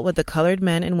 He dealt with the colored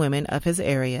men and women of his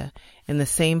area in the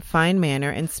same fine manner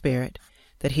and spirit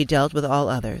that he dealt with all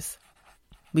others.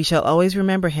 We shall always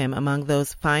remember him among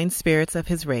those fine spirits of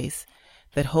his race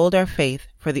that hold our faith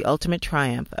for the ultimate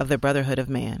triumph of the brotherhood of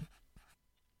man.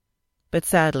 But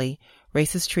sadly,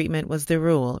 racist treatment was the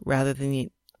rule rather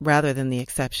than the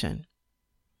exception.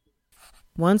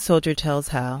 One soldier tells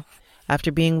how,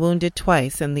 after being wounded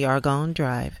twice in the Argonne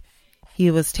Drive, he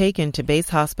was taken to Base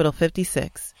Hospital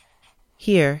 56.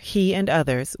 Here, he and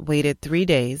others waited 3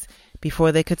 days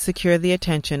before they could secure the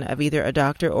attention of either a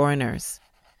doctor or a nurse.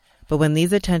 But when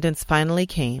these attendants finally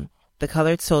came, the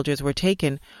colored soldiers were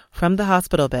taken from the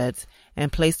hospital beds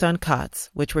and placed on cots,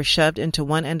 which were shoved into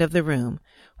one end of the room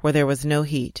where there was no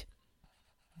heat.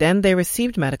 Then they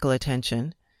received medical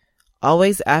attention,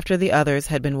 always after the others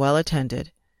had been well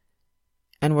attended,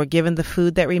 and were given the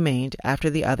food that remained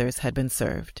after the others had been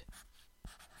served.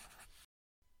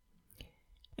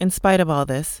 In spite of all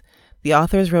this, the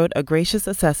authors wrote a gracious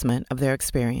assessment of their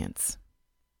experience.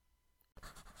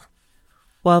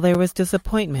 While there was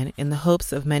disappointment in the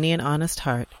hopes of many an honest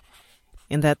heart,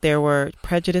 in that there were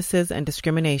prejudices and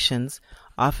discriminations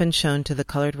often shown to the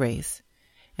colored race,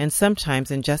 and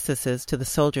sometimes injustices to the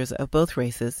soldiers of both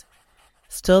races,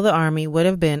 still the Army would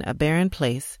have been a barren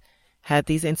place had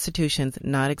these institutions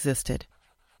not existed.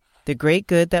 The great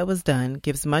good that was done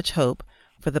gives much hope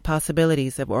for the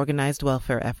possibilities of organized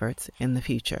welfare efforts in the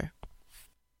future.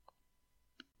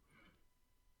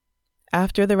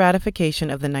 After the ratification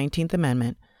of the 19th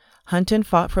Amendment, Hunton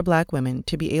fought for black women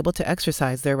to be able to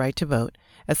exercise their right to vote,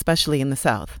 especially in the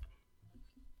South.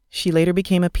 She later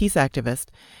became a peace activist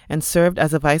and served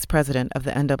as a vice president of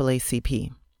the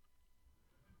NAACP.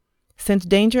 Since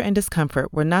danger and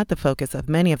discomfort were not the focus of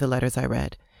many of the letters I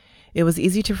read, it was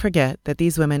easy to forget that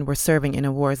these women were serving in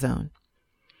a war zone.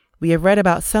 We have read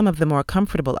about some of the more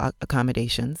comfortable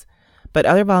accommodations, but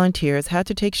other volunteers had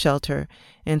to take shelter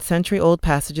in century-old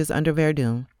passages under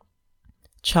Verdun,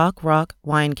 chalk rock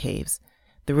wine caves,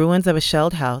 the ruins of a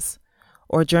shelled house,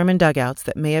 or German dugouts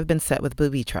that may have been set with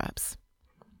booby traps.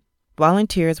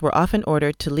 Volunteers were often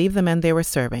ordered to leave the men they were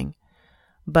serving,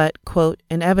 but, quote,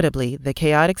 inevitably, the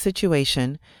chaotic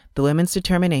situation, the women's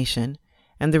determination,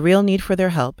 and the real need for their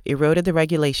help eroded the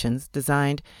regulations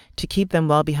designed to keep them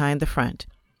well behind the front.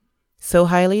 So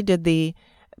highly did the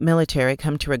military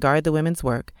come to regard the women's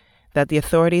work that the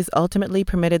authorities ultimately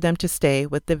permitted them to stay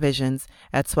with divisions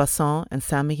at Soissons and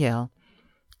Saint-Mihiel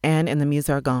and in the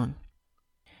Meuse-Argonne.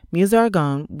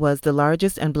 Meuse-Argonne was the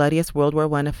largest and bloodiest World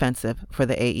War I offensive for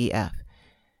the AEF.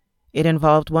 It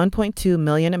involved 1.2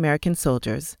 million American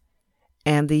soldiers,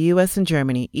 and the U.S. and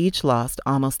Germany each lost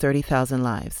almost 30,000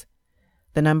 lives.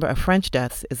 The number of French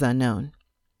deaths is unknown.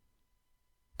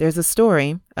 There's a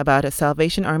story about a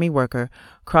Salvation Army worker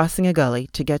crossing a gully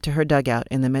to get to her dugout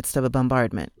in the midst of a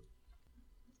bombardment.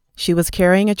 She was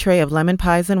carrying a tray of lemon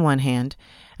pies in one hand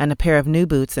and a pair of new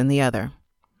boots in the other.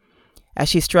 As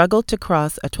she struggled to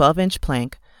cross a 12-inch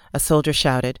plank, a soldier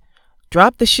shouted,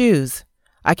 "Drop the shoes!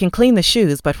 I can clean the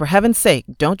shoes, but for heaven's sake,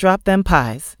 don't drop them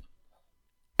pies."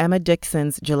 Emma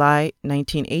Dixon's July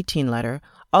 1918 letter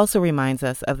also reminds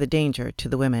us of the danger to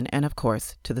the women and, of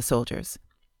course, to the soldiers.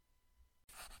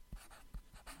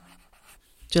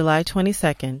 July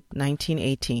 22,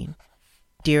 1918.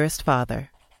 Dearest Father,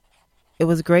 it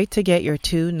was great to get your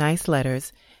 2 nice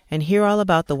letters and hear all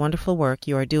about the wonderful work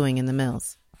you are doing in the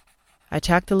mills. I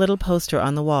tacked a little poster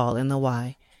on the wall in the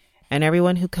Y, and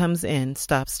everyone who comes in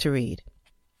stops to read.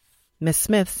 Miss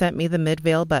Smith sent me the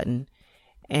Midvale button,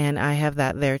 and I have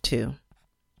that there too.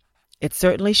 It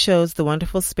certainly shows the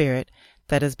wonderful spirit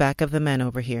that is back of the men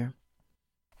over here.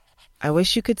 I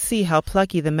wish you could see how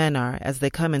plucky the men are as they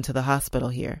come into the hospital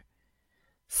here.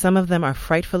 Some of them are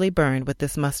frightfully burned with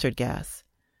this mustard gas.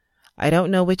 I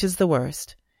don't know which is the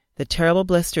worst, the terrible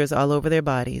blisters all over their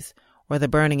bodies or the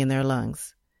burning in their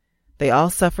lungs. They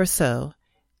all suffer so,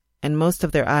 and most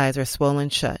of their eyes are swollen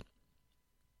shut.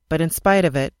 But in spite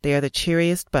of it, they are the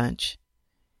cheeriest bunch.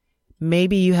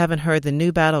 Maybe you haven't heard the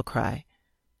new battle cry,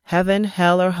 "Heaven,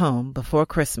 hell, or home," before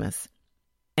Christmas,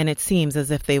 and it seems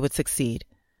as if they would succeed.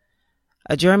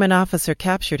 A German officer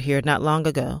captured here not long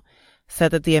ago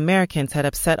said that the Americans had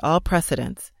upset all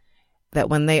precedents, that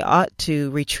when they ought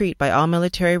to retreat by all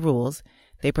military rules,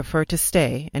 they prefer to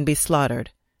stay and be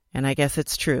slaughtered, and I guess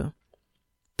it's true.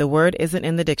 The word isn't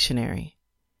in the dictionary.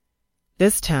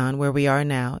 This town, where we are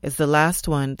now, is the last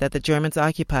one that the Germans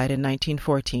occupied in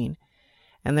 1914,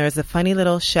 and there is a funny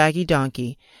little shaggy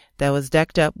donkey that was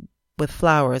decked up with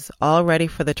flowers all ready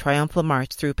for the triumphal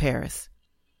march through Paris.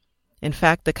 In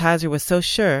fact, the Kaiser was so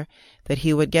sure that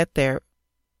he would get there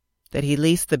that he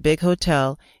leased the big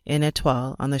hotel in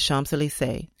Étoile on the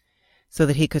Champs-Élysées so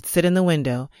that he could sit in the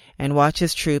window and watch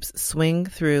his troops swing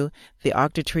through the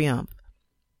Arc de Triomphe.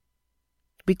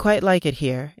 We quite like it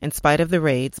here, in spite of the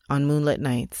raids on moonlit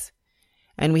nights,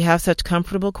 and we have such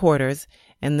comfortable quarters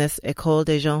in this École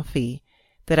des Jeunes Filles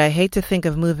that I hate to think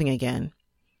of moving again.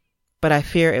 but I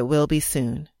fear it will be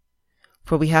soon,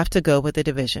 for we have to go with the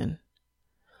division.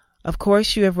 Of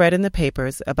course, you have read in the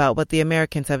papers about what the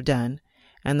Americans have done,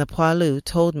 and the poilu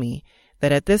told me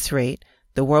that at this rate,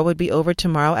 the war would be over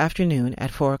tomorrow afternoon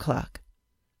at 4 o'clock.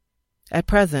 At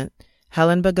present,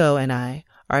 Helen Bagot and I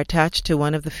are attached to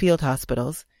one of the field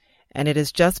hospitals, and it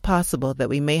is just possible that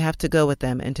we may have to go with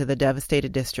them into the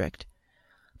devastated district.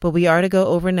 But we are to go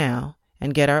over now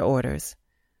and get our orders.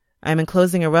 I am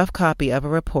enclosing a rough copy of a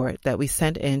report that we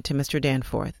sent in to Mr.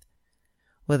 Danforth.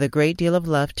 With a great deal of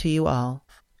love to you all,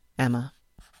 Emma.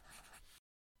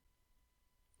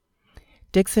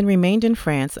 Dixon remained in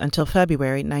France until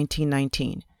February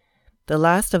 1919. The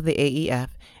last of the AEF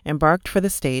embarked for the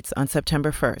States on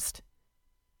September 1st.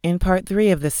 In Part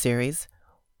 3 of this series,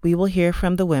 we will hear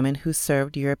from the women who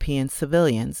served European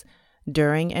civilians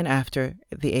during and after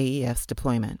the AEF's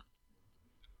deployment.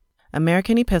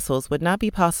 American Epistles would not be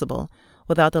possible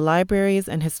without the libraries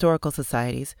and historical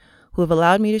societies who have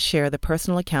allowed me to share the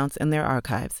personal accounts in their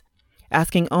archives,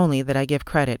 asking only that I give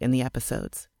credit in the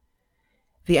episodes.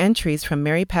 The entries from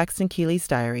Mary Paxton Keeley's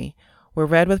diary were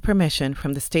read with permission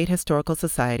from the State Historical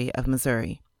Society of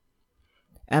Missouri.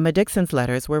 Emma Dixon's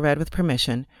letters were read with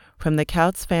permission from the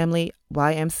Couts Family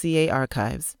YMCA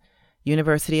Archives,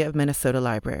 University of Minnesota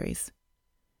Libraries.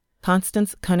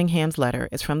 Constance Cunningham's letter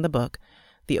is from the book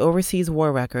The Overseas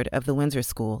War Record of the Windsor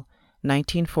School,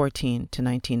 1914 to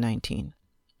 1919.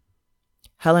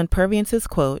 Helen Purviance's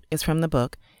quote is from the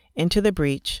book Into the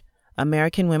Breach,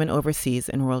 American Women Overseas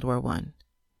in World War I.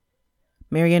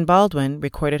 Marion Baldwin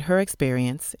recorded her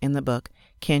experience in the book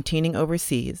Canteening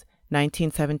Overseas,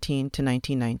 1917 to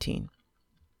 1919.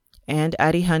 And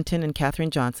Addie Hunton and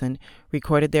Katherine Johnson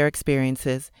recorded their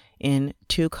experiences in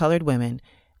Two Colored Women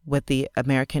with the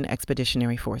American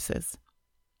Expeditionary Forces.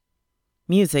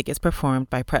 Music is performed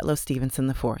by Pretlow Stevenson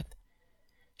IV.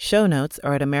 Show notes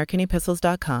are at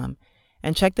AmericanEpistles.com,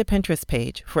 and check the Pinterest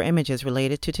page for images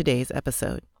related to today's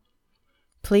episode.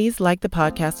 Please like the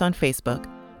podcast on Facebook,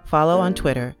 follow on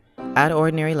Twitter,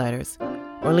 @OrdinaryLetters,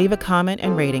 or leave a comment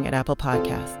and rating at Apple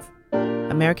Podcasts.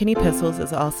 American Epistles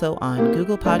is also on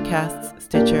Google Podcasts,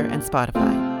 Stitcher, and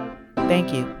Spotify.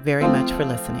 Thank you very much for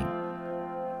listening.